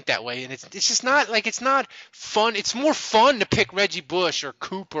think that way, and it's just not like, it's not fun. It's more fun to pick Reggie Bush or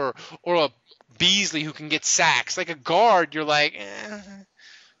Cooper or a Beasley who can get sacks. Like a guard, you're like,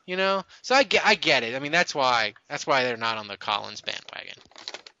 you know. So I get it. I mean, that's why they're not on the Collins bandwagon.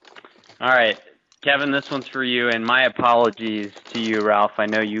 All right, Kevin, this one's for you, and my apologies to you, Ralph. I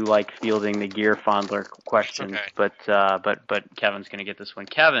know you like fielding the gear fondler questions, but Kevin's gonna get this one.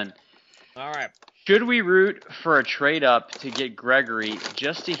 Kevin. All right. Should we root for a trade up to get Gregory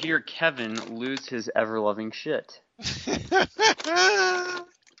just to hear Kevin lose his ever-loving shit?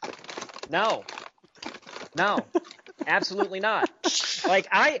 No, absolutely not.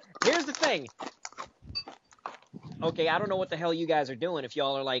 Here's the thing. Okay, I don't know what the hell you guys are doing if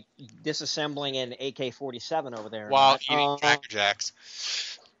y'all are like disassembling an AK-47 over there. While eating Cracker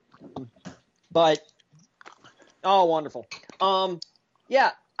Jacks. But, oh, wonderful.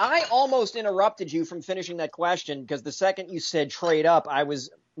 Yeah, I almost interrupted you from finishing that question because the second you said trade up,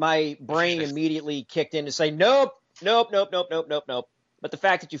 my brain immediately kicked in to say nope. But the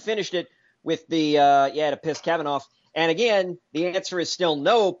fact that you finished it with the to piss Kevin off, and again, the answer is still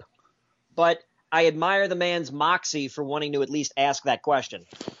nope. But I admire the man's moxie for wanting to at least ask that question.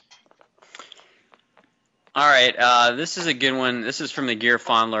 All right, this is a good one. This is from the Gear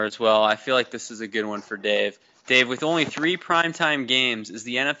Fondler as well. I feel like this is a good one for Dave. Dave, with only 3 primetime games, is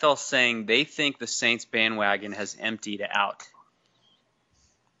the NFL saying they think the Saints bandwagon has emptied out?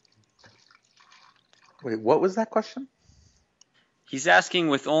 Wait, what was that question? He's asking,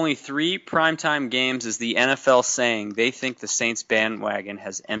 with only 3 primetime games, is the NFL saying they think the Saints bandwagon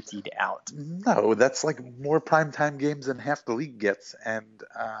has emptied out? No, that's like more primetime games than half the league gets. And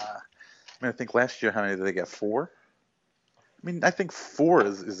I think last year, how many did they get? 4? I mean, I think 4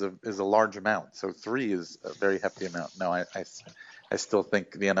 is a large amount. So 3 is a very hefty amount. No, I still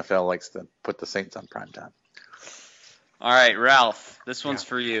think the NFL likes to put the Saints on primetime. All right, Ralph, this one's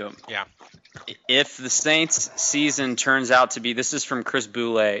for you. Yeah. If the Saints season turns out to be, this is from Chris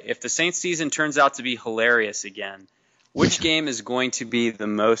Boulay, if the Saints season turns out to be hilarious again, which game is going to be the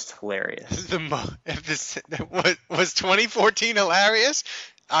most hilarious? Was 2014 hilarious?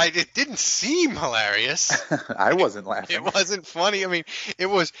 It didn't seem hilarious. I wasn't laughing. It wasn't funny. I mean, it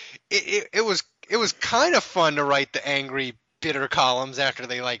was kind of fun to write the angry, bitter columns after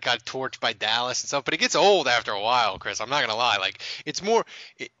they got torched by Dallas and stuff. But it gets old after a while, Chris. I'm not gonna lie. It's more.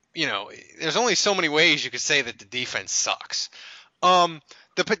 There's only so many ways you could say that the defense sucks.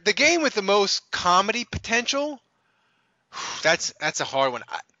 The game with the most comedy potential, that's a hard one.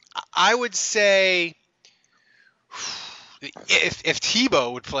 I would say if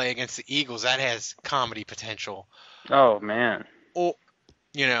Tebow would play against the Eagles, that has comedy potential. Oh man.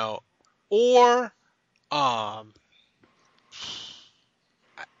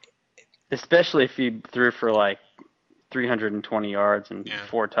 Especially if he threw for 320 yards and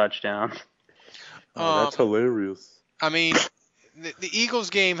 4 touchdowns. Oh, that's hilarious. I mean, the Eagles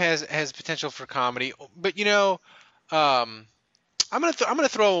game has potential for comedy, but I'm gonna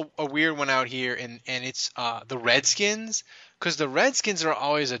throw a weird one out here, and it's the Redskins, because the Redskins are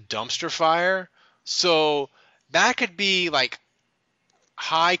always a dumpster fire. So that could be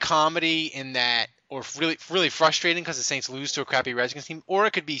high comedy in that, or really really frustrating because the Saints lose to a crappy Redskins team, or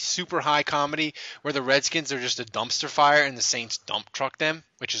it could be super high comedy where the Redskins are just a dumpster fire and the Saints dump truck them,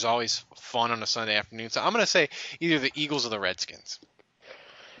 which is always fun on a Sunday afternoon. So I'm gonna say either the Eagles or the Redskins.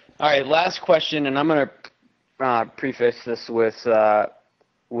 All right, last question, and I'm gonna preface this with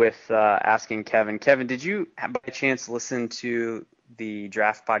asking Kevin. Kevin, did you by chance listen to the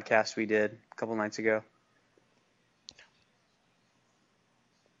draft podcast we did a couple nights ago?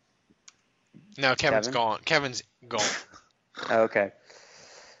 No, Kevin's gone. Kevin's gone. Okay.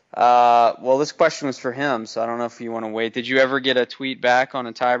 Well, this question was for him, so I don't know if you want to wait. Did you ever get a tweet back on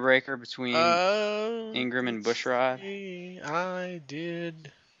a tiebreaker between Ingram and Bushrod? I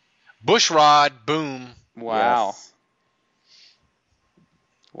did. Bushrod, boom. Wow. Yes.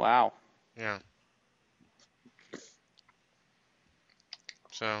 Wow. Yeah.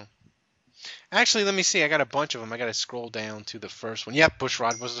 So, actually, let me see. I got a bunch of them. I got to scroll down to the first one. Yep,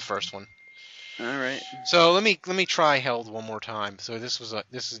 Bushrod was the first one. All right. So let me try held one more time. So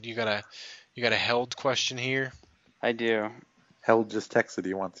you got a held question here. I do. Held just texted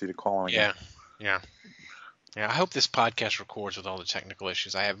you, wants you to call him again. Yeah. I hope this podcast records with all the technical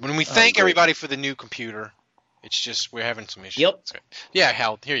issues I have. When we thank everybody for the new computer, it's just we're having some issues. Yep. Yeah,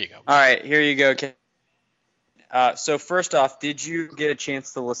 held. Here you go. All right, here you go. So first off, did you get a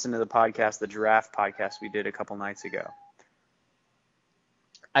chance to listen to the podcast, the draft podcast we did a couple nights ago?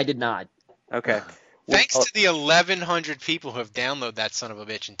 I did not. Okay. Thanks to the 1,100 people who have downloaded that son of a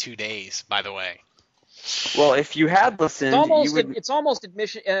bitch in 2 days, by the way. Well, if you had listened, It's almost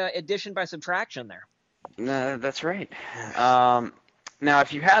addition by subtraction there. No, that's right. Now,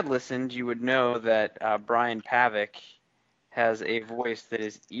 if you had listened, you would know that Brian Pavick has a voice that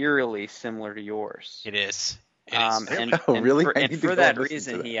is eerily similar to yours. It is. Really? And for that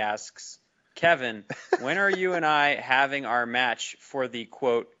reason, he asks, Kevin, when are you and I having our match for the,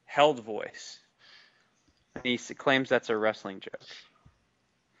 quote, held voice? And he claims that's a wrestling joke.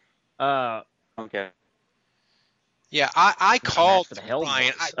 Okay. Yeah, I called for the hell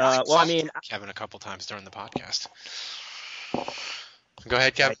Brian. voice. I called Kevin a couple times during the podcast. Go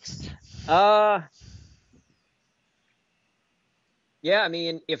ahead, Kevin. Yeah, I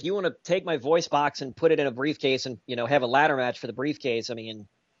mean, if you want to take my voice box and put it in a briefcase and, have a ladder match for the briefcase, I mean,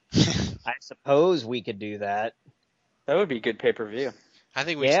 I suppose we could do that. That would be good pay-per-view. I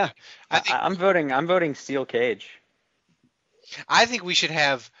think we Yeah. should. I'm voting steel cage. I think we should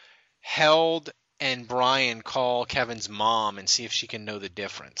have Held and Brian call Kevin's mom and see if she can know the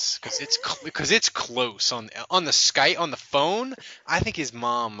difference, because it's close on the Skype on the phone. I think his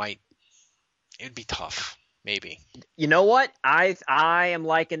mom might. It'd be tough, maybe. You know what? I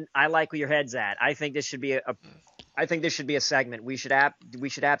like where your head's at. I think this should be a segment. We should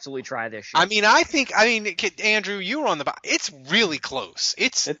absolutely try this shit. I mean, Andrew, you were on the. It's really close.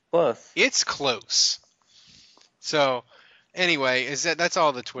 It's close. It's close. So. Anyway, that's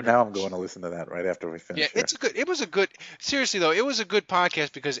all the Twitter. Now I'm going to listen to that right after we finish. Yeah, seriously though, it was a good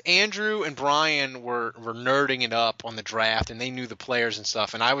podcast because Andrew and Brian were nerding it up on the draft and they knew the players and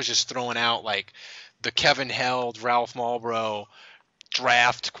stuff, and I was just throwing out like the Kevin Held, Ralph Marlboro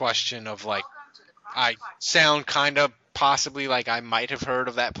draft question of like I sound kind of possibly like I might have heard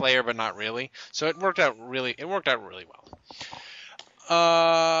of that player but not really. So it worked out really well.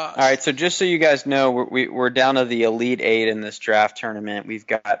 All right, so just so you guys know, we're down to the Elite Eight in this draft tournament. We've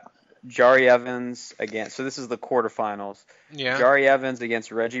got Jari Evans against, so this is the quarterfinals. Yeah. Jari Evans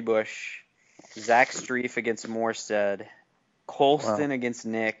against Reggie Bush, Zach Streif against Morstead, Colston against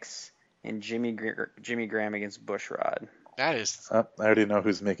Nix, and Jimmy Graham against Bushrod. That is. I already know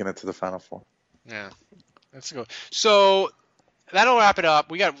who's making it to the Final Four. Yeah, that's good. So that'll wrap it up.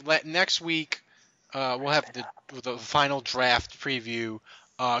 We got next week. We'll have the final draft preview.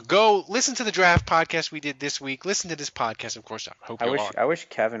 Go listen to the draft podcast we did this week. Listen to this podcast, of course. I wish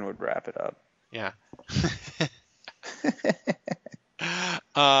Kevin would wrap it up. Yeah.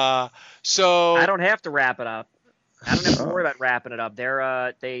 So I don't have to wrap it up. I don't have to worry about wrapping it up.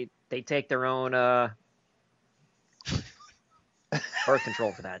 They take their own birth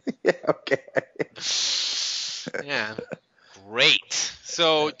control for that. Yeah. Okay. Yeah. Great.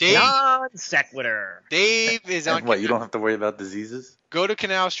 So Dave. Non sequitur. Dave is on. What? You don't have to worry about diseases. Go to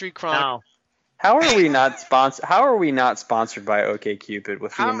Canal Street Chronicle. No. How are we not sponsored by OkCupid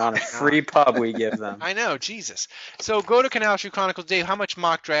with the amount of free pub we give them? I know, Jesus. So go to Canal Street Chronicles. Dave, how much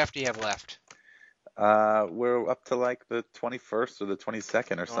mock draft do you have left? We're up to like the 21st or the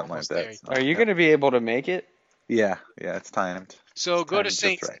 22nd or something like that. Are you going to be able to make it? Yeah, it's timed. So go to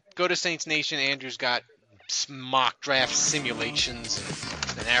Saints Nation. Andrew's got mock draft simulations and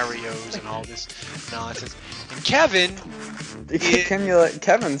scenarios and all this nonsense. And Kevin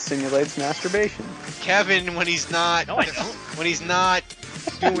simulates masturbation. Kevin, when he's not doing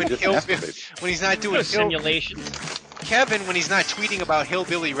simulations. Kevin, when he's not tweeting about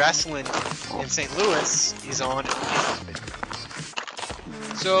hillbilly wrestling in St. Louis, is on.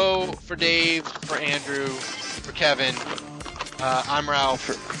 So for Dave, for Andrew, for Kevin, I'm Ralph.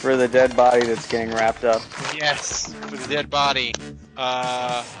 For the dead body that's getting wrapped up. Yes, for the dead body.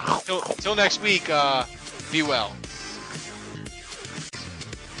 Till next week, be well.